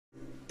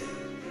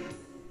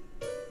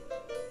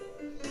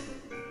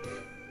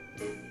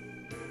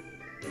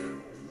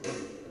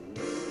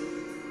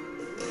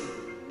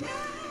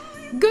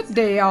Good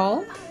day,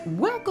 all.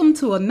 Welcome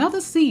to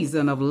another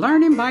season of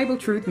Learning Bible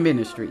Truth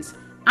Ministries.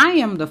 I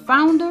am the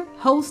founder,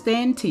 host,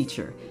 and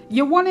teacher,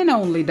 your one and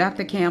only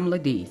Dr. Kamala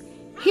D.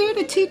 Here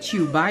to teach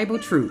you Bible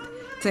truth,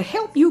 to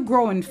help you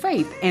grow in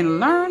faith and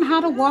learn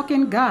how to walk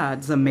in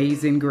God's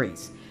amazing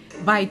grace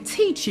by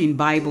teaching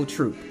Bible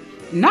truth.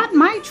 Not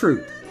my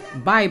truth,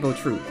 Bible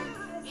truth.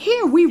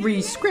 Here we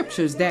read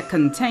scriptures that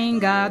contain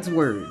God's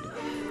word.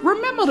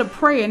 Remember to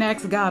pray and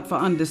ask God for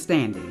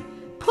understanding.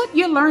 Put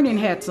your learning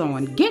hats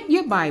on, get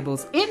your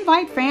Bibles,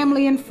 invite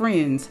family and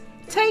friends,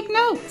 take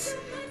notes,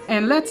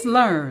 and let's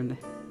learn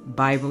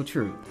Bible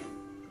truth.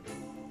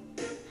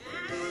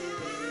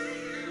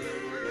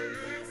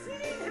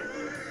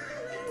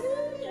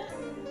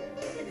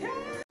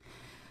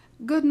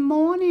 Good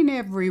morning,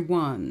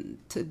 everyone.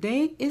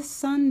 Today is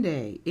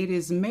Sunday. It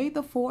is May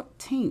the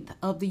 14th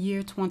of the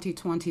year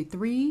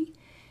 2023.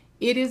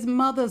 It is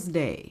Mother's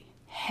Day.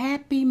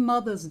 Happy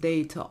Mother's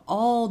Day to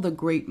all the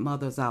great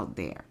mothers out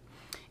there.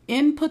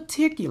 In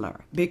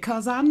particular,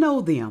 because I know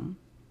them,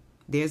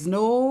 there's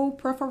no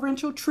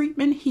preferential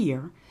treatment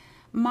here,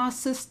 my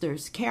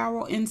sisters,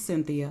 Carol and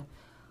Cynthia,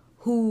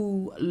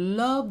 who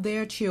love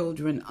their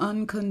children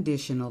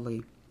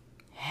unconditionally.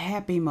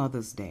 Happy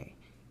Mother's Day.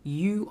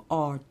 You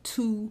are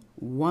two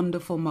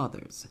wonderful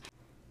mothers.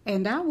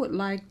 And I would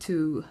like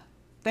to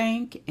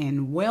thank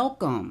and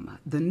welcome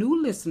the new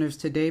listeners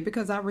today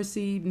because I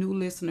receive new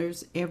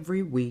listeners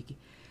every week.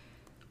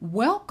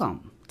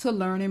 Welcome to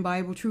Learning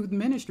Bible Truth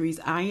Ministries.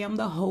 I am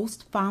the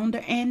host,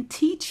 founder, and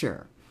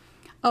teacher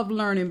of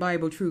Learning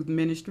Bible Truth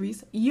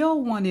Ministries, your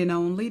one and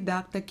only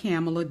Dr.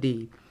 Kamala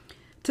D.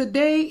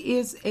 Today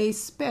is a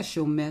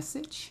special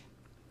message,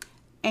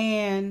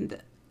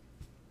 and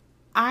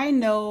I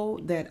know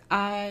that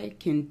I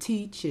can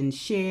teach and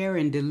share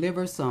and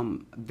deliver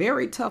some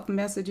very tough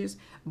messages,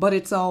 but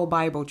it's all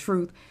Bible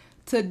truth.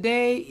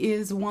 Today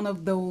is one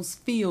of those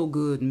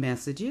feel-good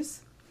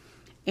messages,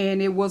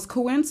 and it was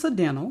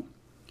coincidental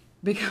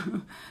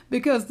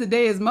because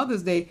today is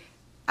Mother's Day.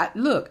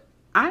 Look,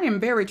 I am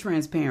very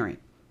transparent.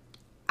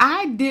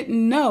 I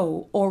didn't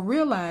know or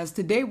realize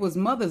today was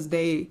Mother's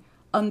Day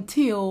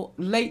until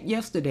late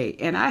yesterday,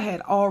 and I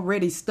had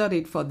already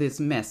studied for this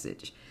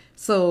message.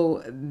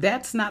 So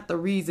that's not the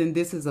reason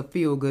this is a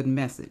feel-good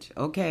message,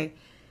 okay?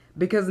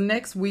 Because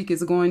next week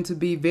is going to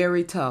be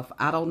very tough.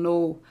 I don't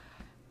know.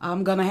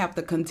 I'm going to have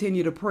to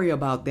continue to pray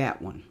about that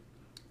one.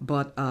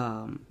 But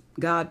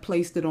God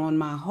placed it on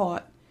my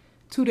heart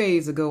 2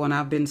 days ago, and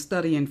I've been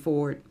studying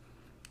for it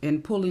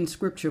and pulling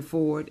scripture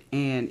for it,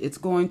 and it's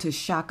going to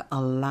shock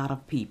a lot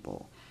of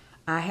people.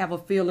 I have a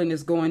feeling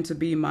it's going to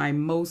be my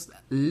most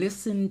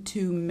listened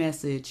to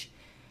message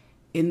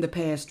in the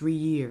past 3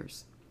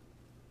 years.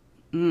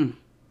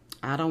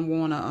 I don't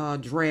want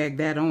to drag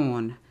that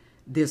on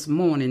this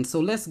morning, so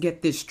let's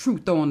get this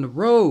truth on the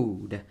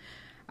road.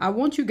 I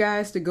want you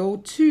guys to go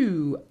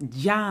to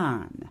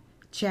John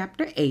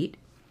chapter 8,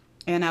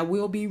 and I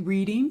will be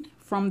reading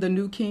from the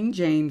New King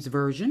James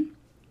Version.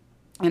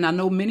 And I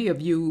know many of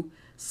you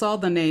saw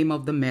the name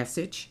of the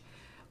message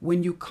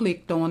when you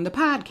clicked on the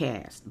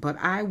podcast, but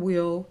I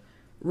will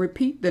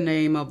repeat the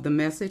name of the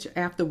message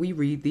after we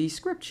read these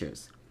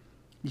scriptures.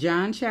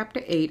 John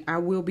chapter 8, I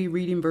will be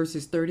reading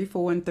verses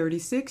 34 and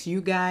 36.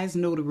 You guys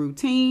know the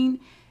routine.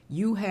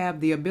 You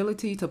have the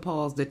ability to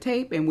pause the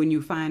tape, and when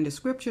you find the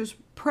scriptures,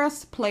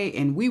 press play,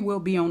 and we will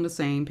be on the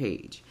same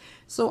page.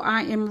 So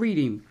I am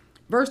reading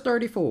verse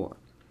 34.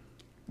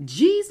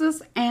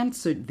 Jesus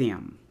answered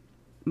them,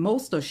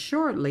 "Most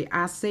assuredly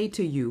I say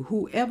to you,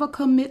 whoever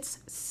commits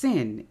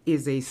sin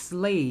is a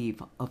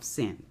slave of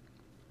sin."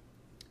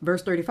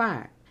 Verse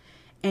 35.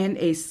 And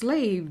a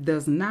slave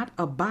does not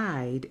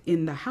abide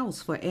in the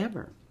house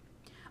forever,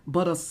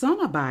 but a son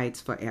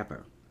abides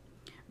forever.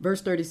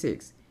 Verse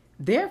 36.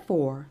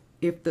 Therefore,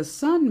 if the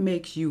Son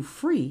makes you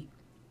free,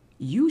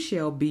 you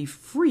shall be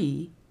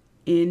free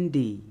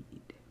indeed.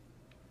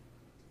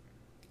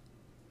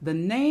 The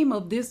name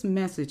of this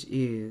message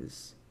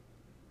is,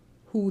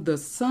 Who the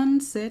Son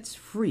sets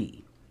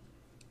free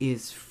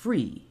is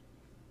free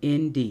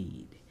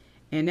indeed.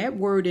 And that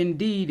word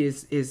indeed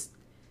is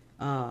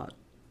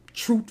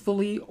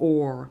truthfully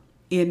or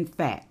in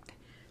fact.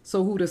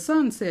 So who the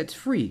Son sets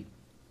free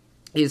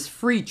is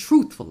free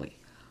truthfully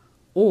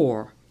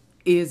or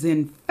is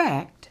in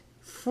fact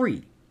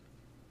free.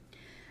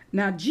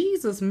 Now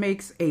Jesus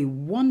makes a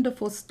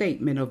wonderful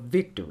statement of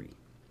victory.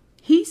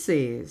 He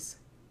says,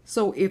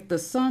 so if the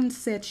Son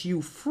sets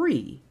you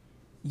free,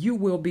 you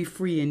will be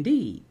free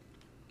indeed.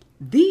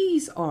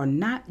 These are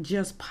not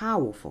just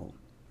powerful,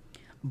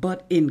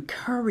 but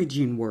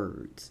encouraging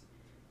words.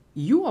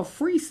 You are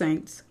free,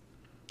 saints.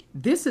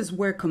 This is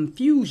where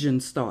confusion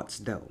starts,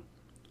 though.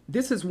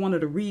 This is one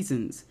of the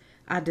reasons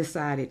I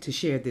decided to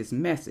share this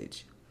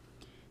message.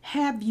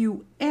 Have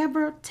you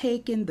ever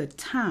taken the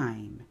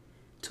time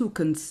to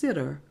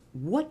consider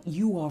what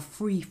you are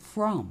free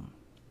from?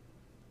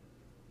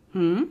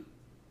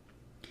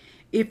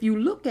 If you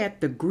look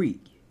at the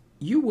Greek,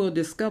 you will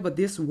discover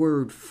this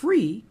word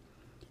free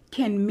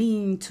can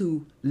mean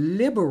to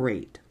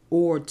liberate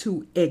or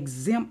to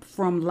exempt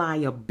from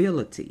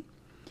liability.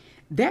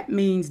 That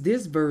means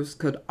this verse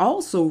could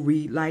also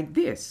read like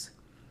this: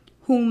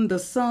 whom the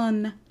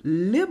Son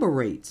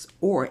liberates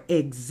or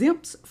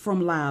exempts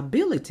from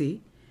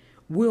liability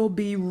will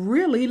be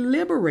really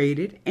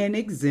liberated and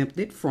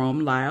exempted from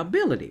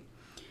liability.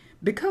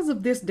 Because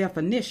of this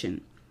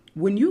definition,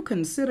 when you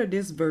consider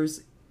this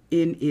verse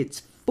in its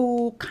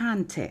full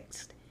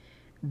context,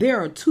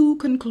 there are two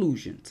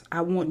conclusions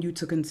I want you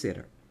to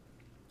consider.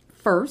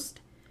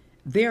 First,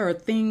 there are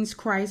things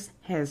Christ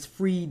has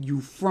freed you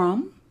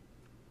from.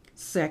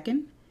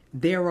 Second,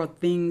 there are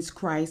things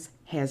Christ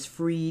has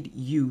freed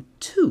you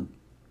to.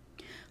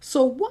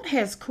 So what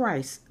has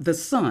Christ, the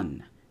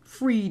Son,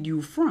 freed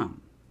you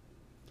from?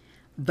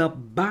 The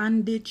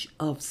bondage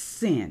of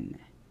sin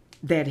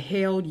that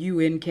held you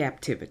in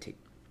captivity.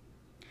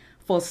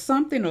 For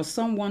something or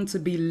someone to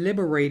be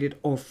liberated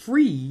or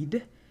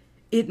freed,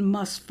 it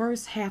must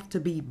first have to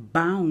be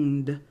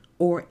bound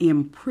or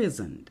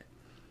imprisoned.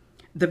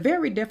 The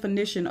very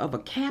definition of a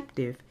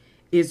captive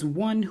is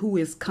one who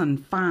is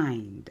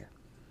confined.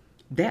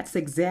 That's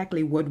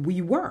exactly what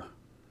we were.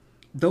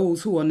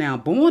 Those who are now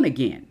born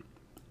again,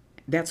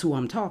 that's who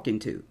I'm talking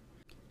to.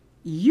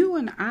 You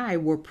and I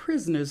were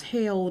prisoners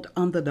held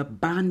under the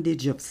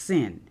bondage of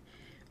sin.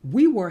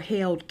 We were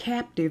held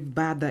captive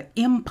by the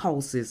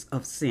impulses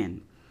of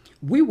sin.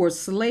 We were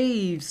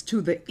slaves to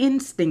the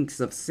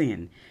instincts of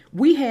sin.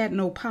 We had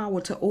no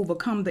power to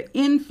overcome the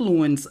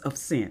influence of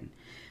sin.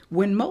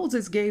 When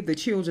Moses gave the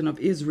children of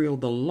Israel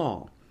the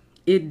law,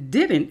 it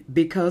didn't,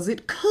 because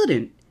it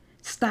couldn't,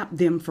 stop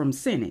them from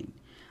sinning.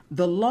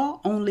 The law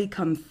only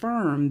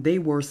confirmed they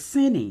were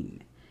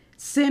sinning.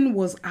 Sin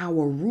was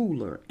our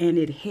ruler, and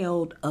it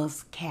held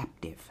us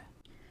captive.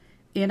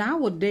 In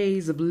our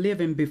days of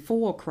living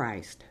before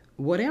Christ,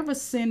 whatever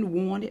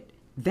sin wanted,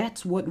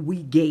 that's what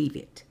we gave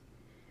it.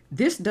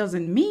 This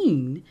doesn't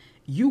mean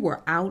you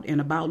were out and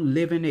about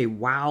living a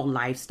wild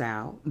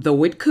lifestyle,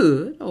 though it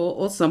could,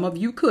 or some of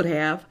you could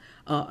have,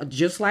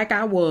 just like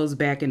I was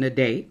back in the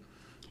day.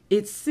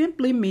 It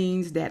simply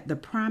means that the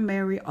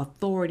primary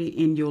authority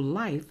in your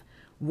life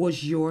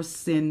was your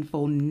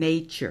sinful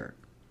nature.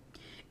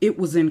 It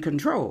was in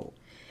control.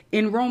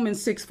 In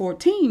Romans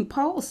 6:14,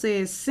 Paul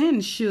says sin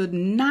should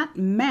not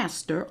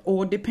master,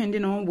 or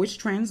depending on which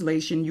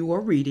translation you are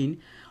reading,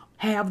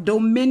 have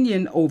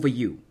dominion over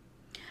you.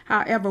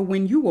 However,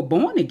 when you were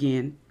born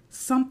again,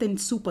 something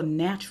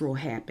supernatural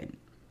happened.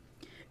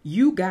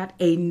 You got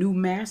a new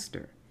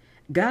master.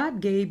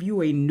 God gave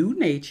you a new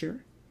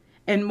nature,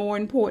 and more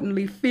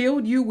importantly,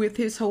 filled you with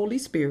his Holy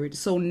Spirit.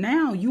 So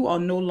now you are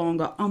no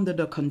longer under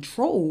the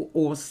control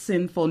or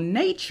sinful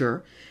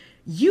nature.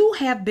 You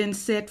have been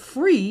set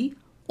free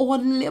or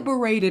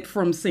liberated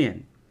from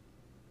sin.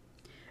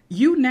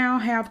 You now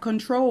have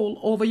control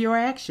over your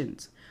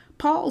actions.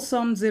 Paul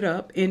sums it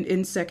up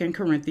in 2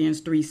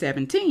 Corinthians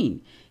 3:17.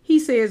 He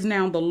says,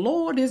 now the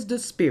Lord is the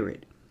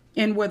Spirit,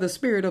 and where the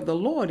Spirit of the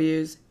Lord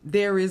is,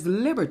 there is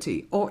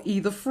liberty, or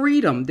either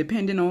freedom,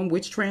 depending on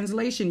which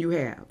translation you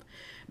have.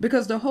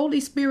 Because the Holy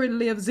Spirit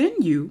lives in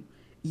you,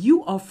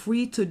 you are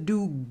free to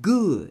do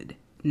good,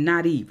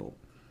 not evil.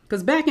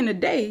 Because back in the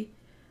day,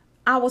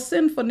 our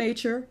sinful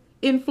nature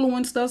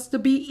influenced us to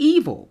be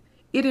evil.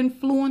 It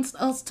influenced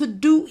us to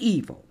do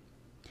evil.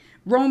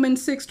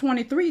 Romans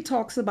 6:23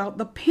 talks about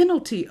the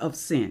penalty of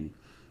sin.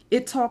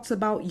 It talks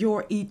about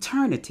your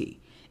eternity.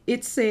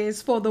 It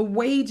says, for the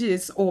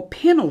wages or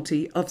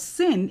penalty of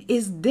sin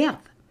is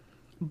death,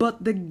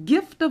 but the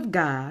gift of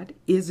God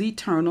is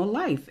eternal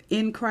life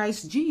in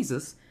Christ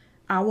Jesus,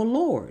 our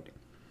Lord.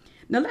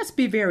 Now let's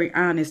be very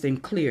honest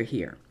and clear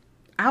here.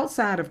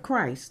 Outside of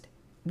Christ,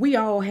 we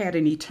all had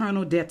an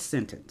eternal death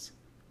sentence.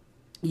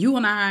 You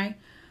and I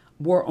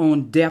were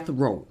on death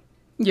row.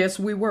 Yes,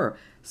 we were.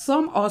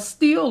 Some are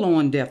still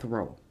on death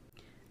row.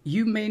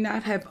 You may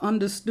not have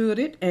understood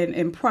it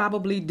and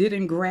probably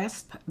didn't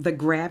grasp the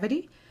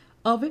gravity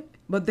of it,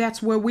 but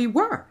that's where we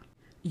were.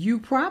 You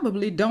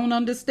probably don't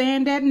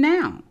understand that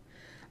now.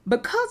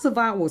 Because of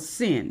our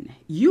sin,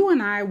 you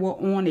and I were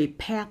on a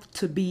path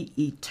to be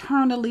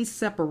eternally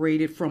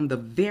separated from the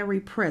very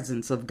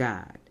presence of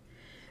God.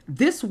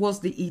 This was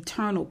the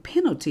eternal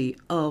penalty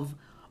of,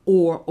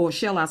 or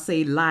shall I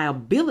say,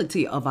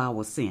 liability of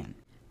our sin.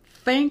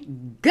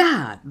 Thank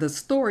God the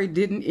story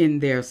didn't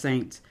end there,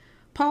 saints.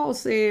 Paul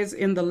says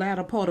in the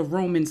latter part of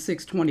Romans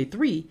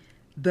 6:23,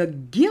 the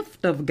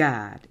gift of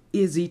God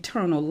is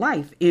eternal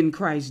life in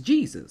Christ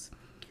Jesus.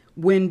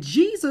 When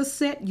Jesus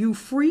set you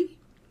free,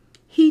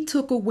 he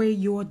took away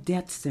your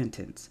death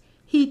sentence.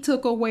 He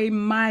took away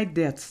my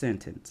death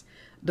sentence.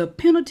 The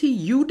penalty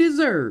you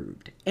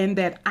deserved and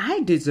that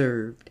I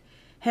deserved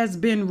has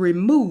been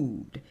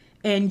removed,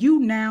 and you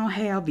now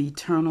have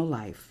eternal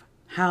life.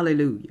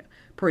 Hallelujah.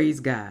 Praise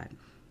God.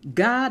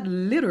 God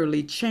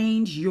literally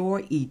changed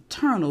your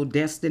eternal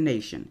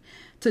destination.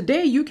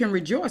 Today you can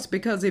rejoice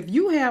because if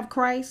you have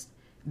Christ,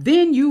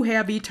 then you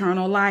have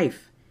eternal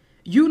life.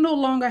 You no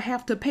longer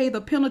have to pay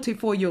the penalty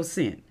for your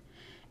sin,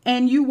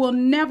 and you will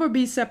never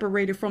be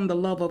separated from the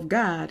love of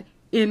God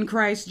in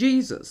Christ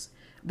Jesus.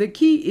 The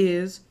key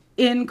is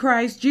in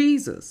Christ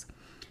Jesus.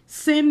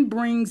 Sin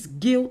brings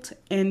guilt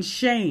and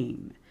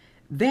shame.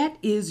 That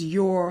is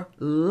your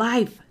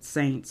life,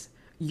 saints,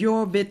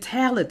 your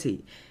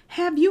vitality.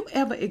 Have you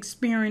ever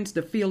experienced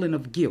the feeling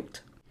of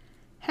guilt?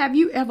 Have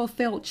you ever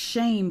felt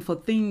shame for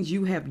things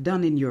you have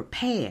done in your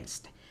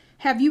past?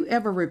 Have you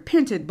ever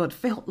repented but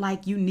felt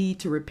like you need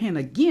to repent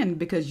again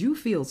because you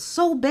feel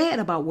so bad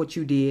about what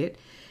you did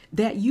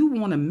that you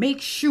want to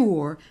make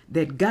sure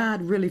that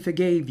God really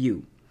forgave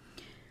you?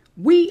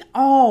 We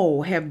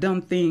all have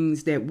done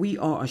things that we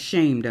are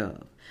ashamed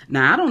of.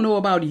 Now, I don't know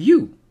about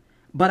you,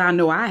 but I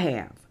know I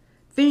have.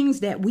 Things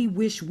that we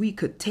wish we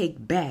could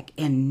take back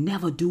and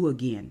never do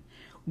again.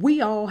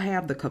 We all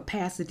have the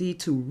capacity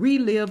to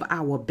relive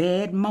our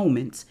bad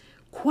moments,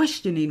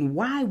 questioning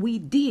why we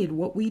did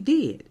what we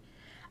did.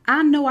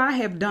 I know I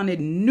have done it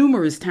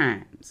numerous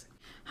times.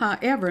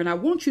 However, and I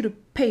want you to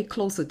pay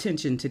close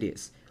attention to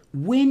this.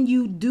 When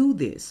you do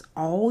this,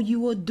 all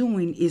you are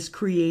doing is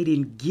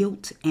creating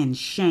guilt and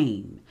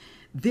shame.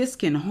 This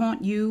can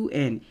haunt you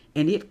and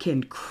it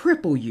can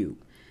cripple you,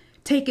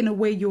 taking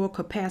away your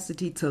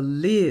capacity to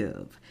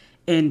live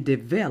and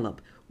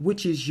develop,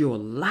 which is your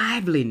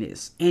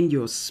liveliness and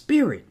your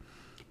spirit.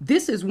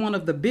 This is one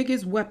of the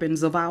biggest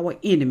weapons of our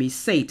enemy,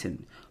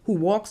 Satan, who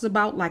walks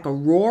about like a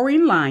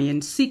roaring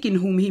lion seeking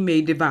whom he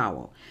may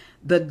devour.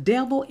 The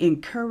devil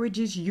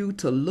encourages you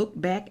to look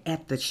back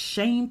at the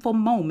shameful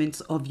moments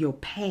of your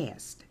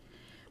past.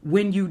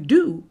 When you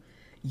do,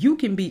 you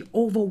can be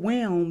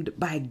overwhelmed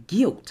by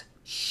guilt,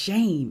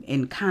 shame,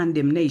 and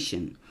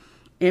condemnation.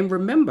 And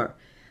remember,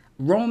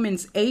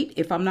 Romans 8,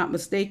 if I'm not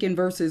mistaken,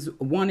 verses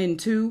 1 and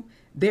 2,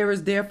 there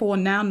is therefore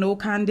now no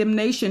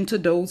condemnation to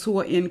those who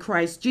are in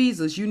Christ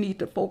Jesus. You need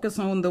to focus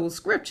on those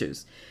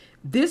scriptures.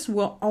 This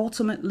will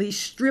ultimately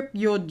strip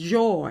your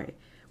joy,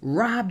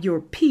 rob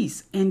your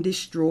peace, and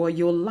destroy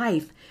your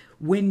life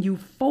when you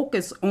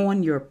focus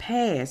on your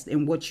past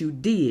and what you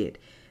did.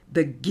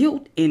 The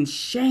guilt and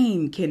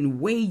shame can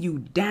weigh you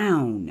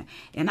down.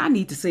 And I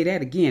need to say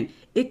that again.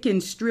 It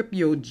can strip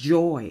your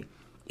joy.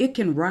 It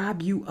can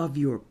rob you of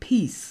your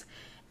peace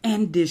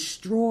and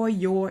destroy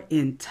your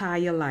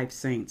entire life,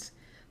 saints.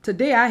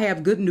 Today, I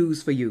have good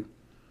news for you.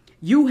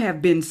 You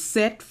have been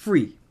set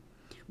free.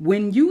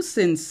 When you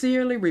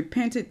sincerely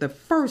repented the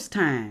first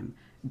time,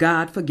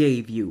 God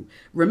forgave you.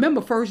 Remember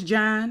 1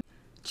 John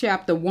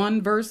chapter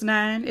 1, verse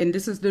 9, and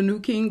this is the New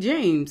King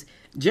James.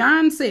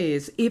 John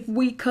says, if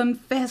we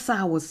confess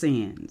our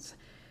sins,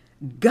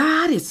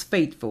 God is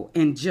faithful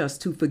and just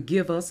to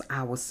forgive us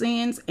our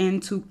sins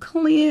and to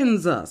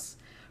cleanse us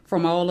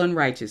from all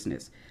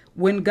unrighteousness.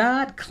 When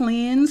God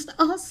cleansed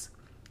us,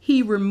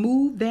 he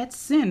removed that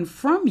sin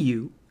from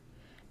you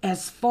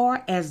as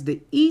far as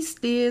the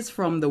east is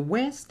from the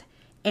west,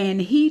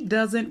 and he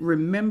doesn't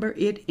remember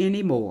it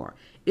anymore.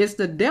 It's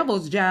the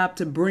devil's job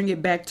to bring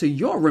it back to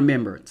your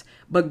remembrance,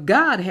 but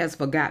God has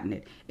forgotten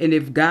it. And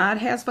if God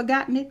has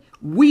forgotten it,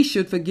 we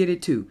should forget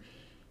it too.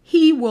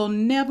 He will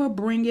never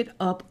bring it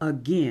up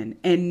again,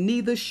 and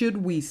neither should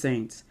we,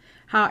 saints.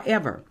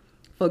 However,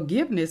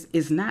 forgiveness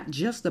is not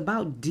just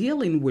about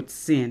dealing with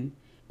sin.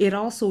 It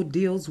also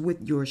deals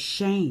with your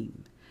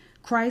shame.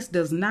 Christ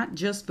does not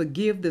just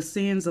forgive the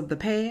sins of the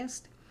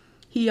past.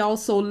 He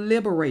also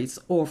liberates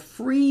or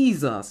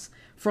frees us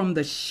from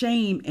the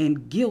shame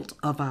and guilt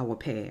of our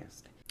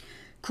past.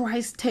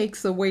 Christ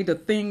takes away the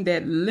thing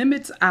that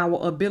limits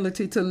our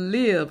ability to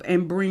live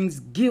and brings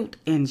guilt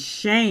and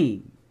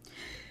shame.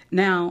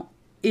 Now,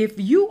 if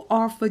you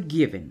are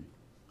forgiven,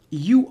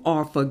 you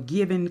are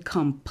forgiven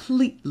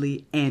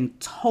completely and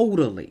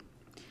totally.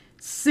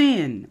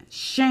 Sin,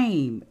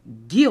 shame,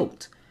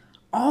 guilt,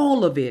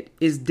 all of it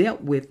is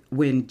dealt with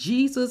when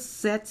Jesus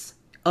sets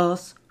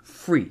us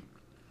free.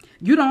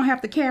 You don't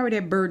have to carry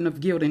that burden of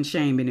guilt and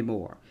shame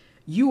anymore.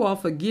 You are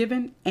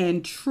forgiven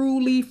and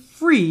truly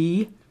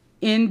free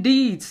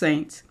indeed,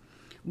 saints.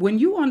 When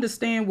you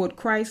understand what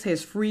Christ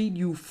has freed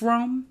you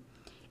from,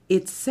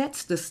 it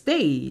sets the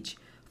stage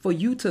for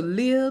you to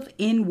live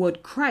in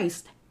what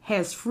Christ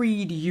has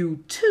freed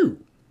you to.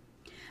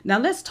 Now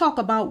let's talk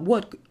about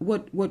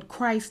what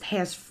Christ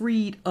has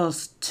freed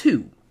us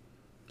to.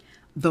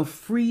 The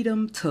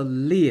freedom to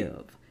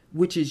live,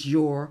 which is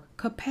your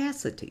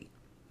capacity.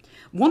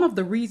 One of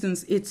the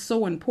reasons it's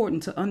so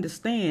important to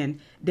understand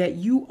that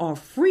you are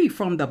free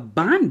from the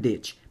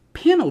bondage,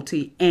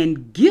 penalty,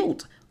 and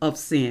guilt of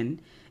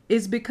sin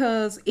is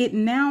because it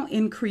now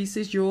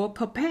increases your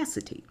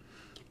capacity.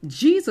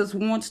 Jesus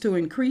wants to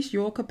increase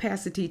your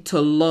capacity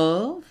to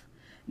love,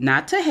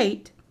 not to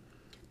hate,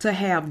 to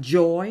have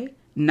joy,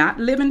 not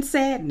live in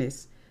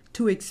sadness,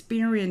 to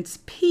experience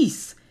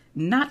peace,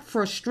 not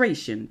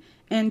frustration,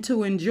 and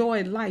to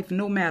enjoy life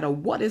no matter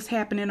what is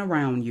happening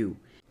around you.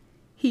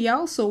 He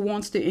also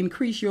wants to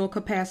increase your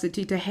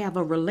capacity to have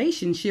a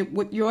relationship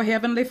with your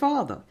Heavenly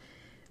Father.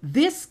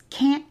 This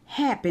can't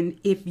happen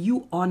if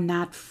you are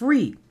not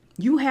free.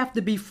 You have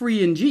to be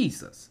free in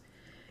Jesus.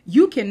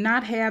 You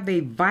cannot have a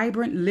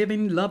vibrant,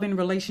 living, loving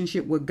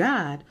relationship with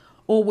God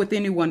or with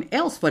anyone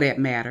else for that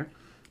matter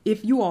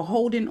if you are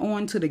holding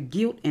on to the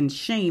guilt and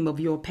shame of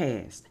your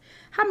past.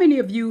 How many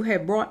of you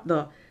have brought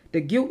the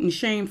guilt and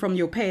shame from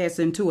your past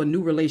into a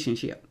new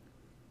relationship?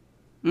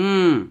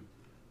 And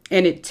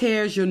it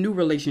tears your new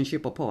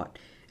relationship apart.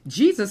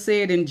 Jesus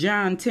said in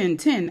John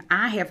 10:10,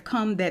 I have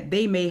come that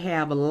they may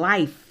have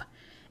life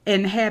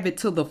and have it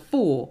to the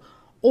full,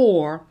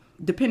 or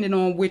depending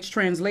on which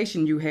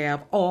translation you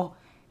have, or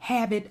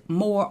have it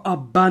more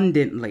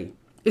abundantly.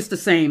 It's the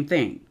same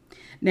thing.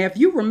 Now, if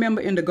you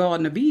remember in the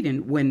Garden of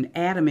Eden, when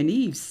Adam and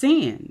Eve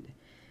sinned,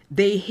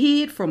 they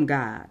hid from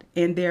God,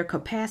 and their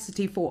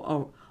capacity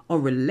for a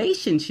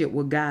relationship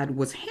with God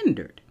was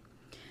hindered.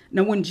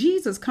 Now, when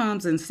Jesus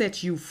comes and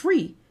sets you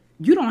free,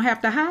 you don't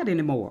have to hide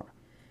anymore.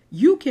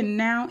 You can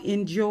now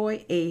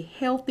enjoy a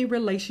healthy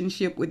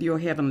relationship with your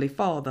Heavenly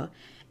Father,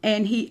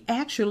 and He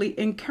actually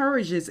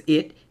encourages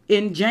it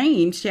in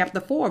James chapter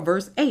 4,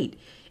 verse 8.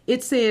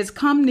 It says,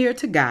 come near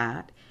to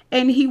God,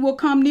 and He will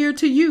come near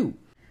to you.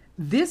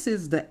 This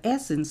is the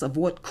essence of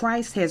what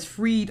Christ has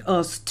freed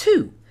us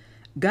to.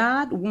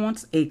 God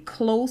wants a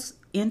close,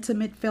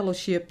 intimate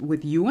fellowship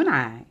with you and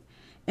I,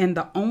 and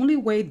the only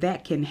way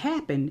that can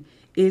happen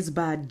is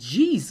by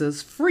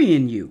Jesus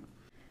freeing you.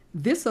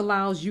 This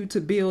allows you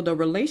to build a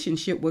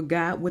relationship with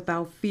God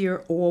without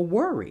fear or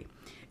worry.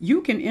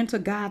 You can enter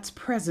God's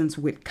presence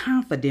with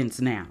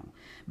confidence now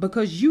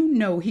because you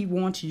know He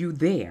wants you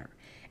there.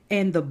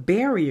 And the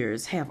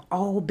barriers have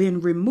all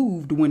been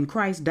removed when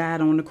Christ died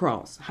on the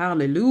cross.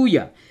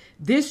 Hallelujah.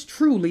 This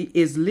truly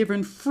is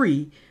living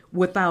free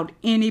without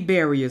any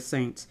barriers,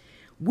 saints.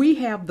 We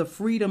have the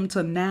freedom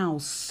to now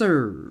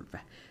serve.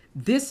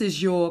 This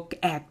is your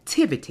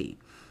activity.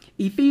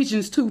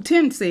 Ephesians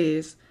 2:10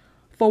 says,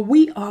 for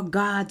we are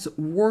God's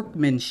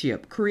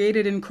workmanship,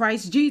 created in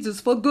Christ Jesus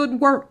for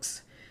good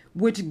works,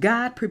 which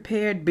God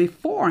prepared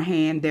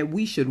beforehand that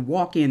we should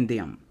walk in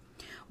them.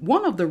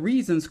 One of the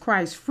reasons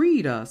Christ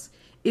freed us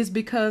is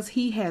because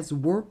He has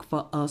work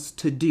for us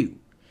to do.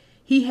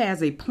 He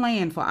has a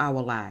plan for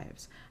our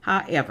lives.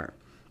 However,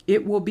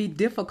 it will be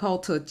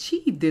difficult to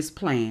achieve this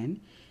plan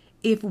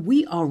if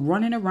we are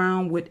running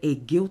around with a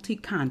guilty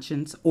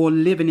conscience or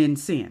living in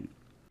sin.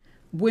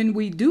 When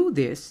we do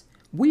this,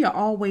 we are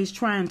always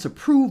trying to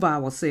prove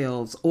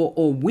ourselves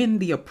or win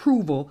the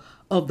approval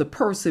of the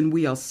person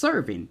we are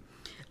serving.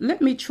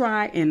 Let me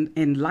try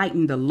and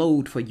lighten the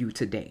load for you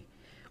today.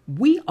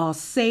 We are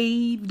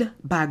saved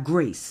by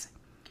grace,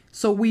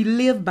 so we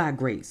live by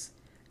grace.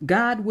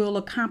 God will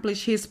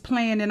accomplish His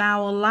plan in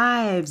our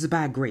lives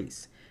by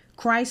grace.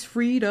 Christ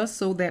freed us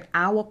so that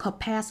our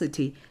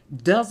capacity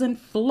doesn't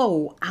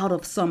flow out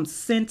of some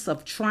sense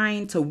of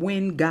trying to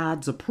win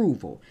God's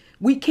approval.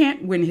 We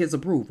can't win His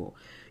approval.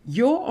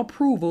 Your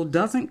approval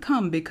doesn't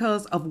come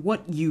because of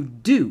what you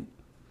do,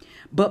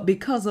 but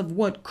because of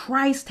what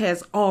Christ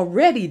has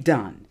already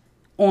done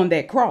on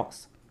that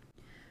cross.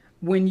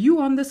 When you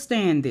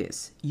understand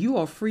this, you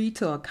are free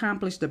to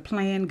accomplish the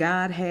plan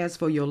God has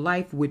for your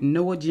life with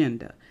no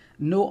agenda,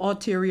 no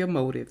ulterior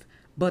motive,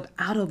 but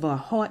out of a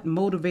heart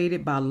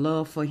motivated by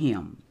love for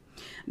Him.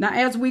 Now,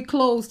 as we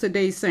close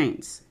today,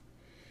 saints,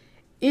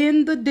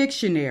 in the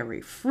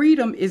dictionary,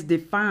 freedom is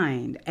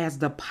defined as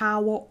the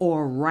power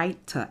or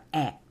right to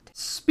act,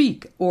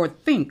 speak, or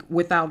think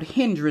without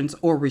hindrance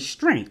or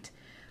restraint.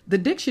 The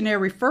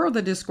dictionary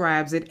further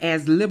describes it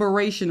as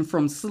liberation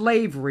from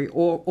slavery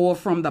or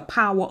from the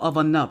power of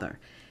another.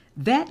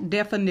 That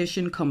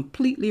definition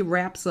completely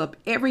wraps up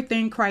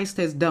everything Christ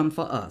has done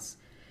for us.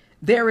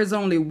 There is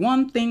only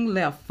one thing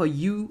left for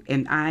you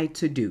and I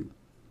to do: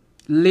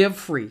 live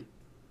free.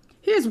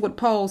 Here's what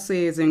Paul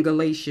says in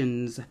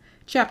Galatians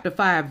chapter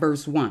 5,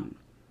 verse 1.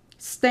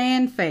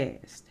 Stand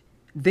fast,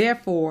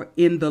 therefore,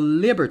 in the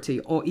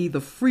liberty or either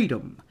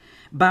freedom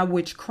by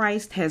which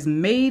Christ has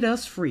made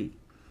us free,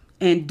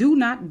 and do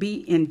not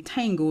be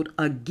entangled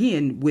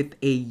again with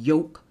a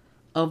yoke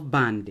of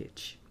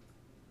bondage.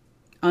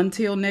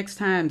 Until next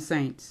time,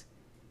 saints,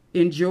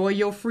 enjoy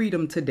your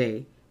freedom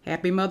today.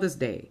 Happy Mother's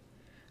Day.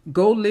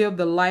 Go live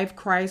the life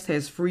Christ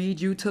has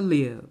freed you to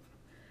live.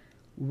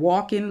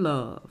 Walk in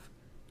love.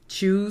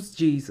 Choose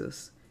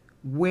Jesus.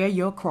 Wear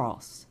your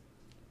cross.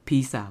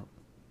 Peace out.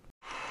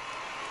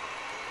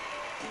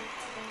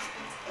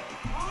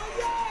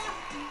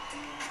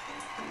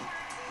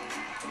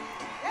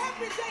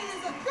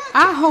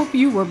 I hope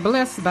you were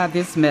blessed by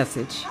this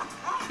message.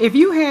 If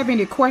you have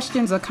any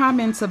questions or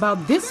comments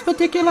about this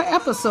particular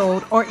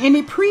episode or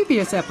any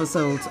previous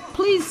episodes,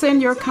 please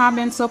send your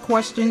comments or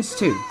questions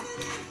to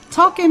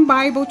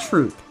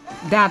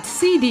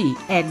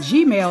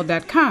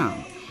talkingbibletruth.cd@gmail.com.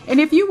 And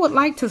if you would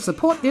like to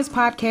support this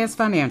podcast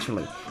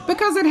financially,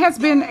 because it has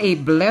been a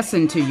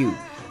blessing to you,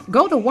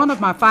 go to one of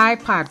my 5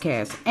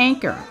 podcasts,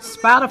 Anchor,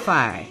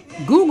 Spotify,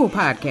 Google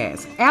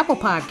Podcasts, Apple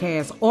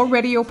Podcasts, or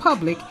Radio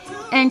Public,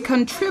 and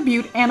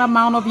contribute an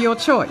amount of your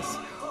choice.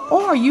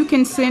 Or you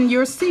can send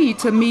your seed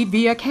to me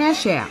via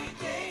Cash App,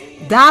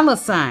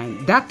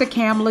 $ Dr.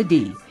 Kamala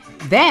D.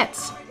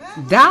 That's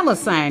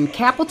 $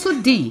 capital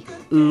D,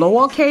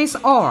 lowercase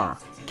r,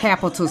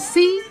 capital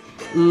C,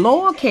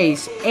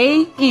 lowercase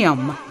a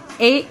m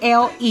a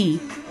l e,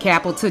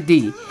 capital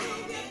D.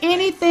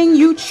 anything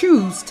you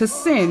choose to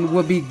send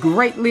will be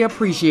greatly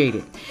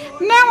appreciated.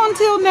 Now,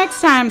 until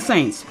next time,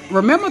 saints,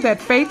 remember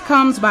that faith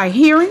comes by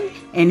hearing,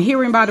 and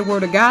hearing by the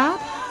word of God.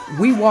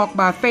 We walk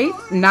by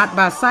faith, not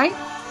by sight.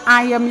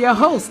 I am your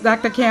host,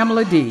 Dr.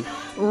 Kamala D.,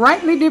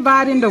 rightly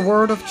dividing the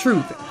word of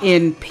truth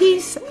in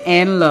peace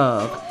and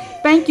love.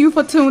 Thank you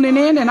for tuning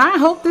in, and I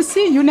hope to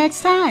see you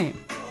next time.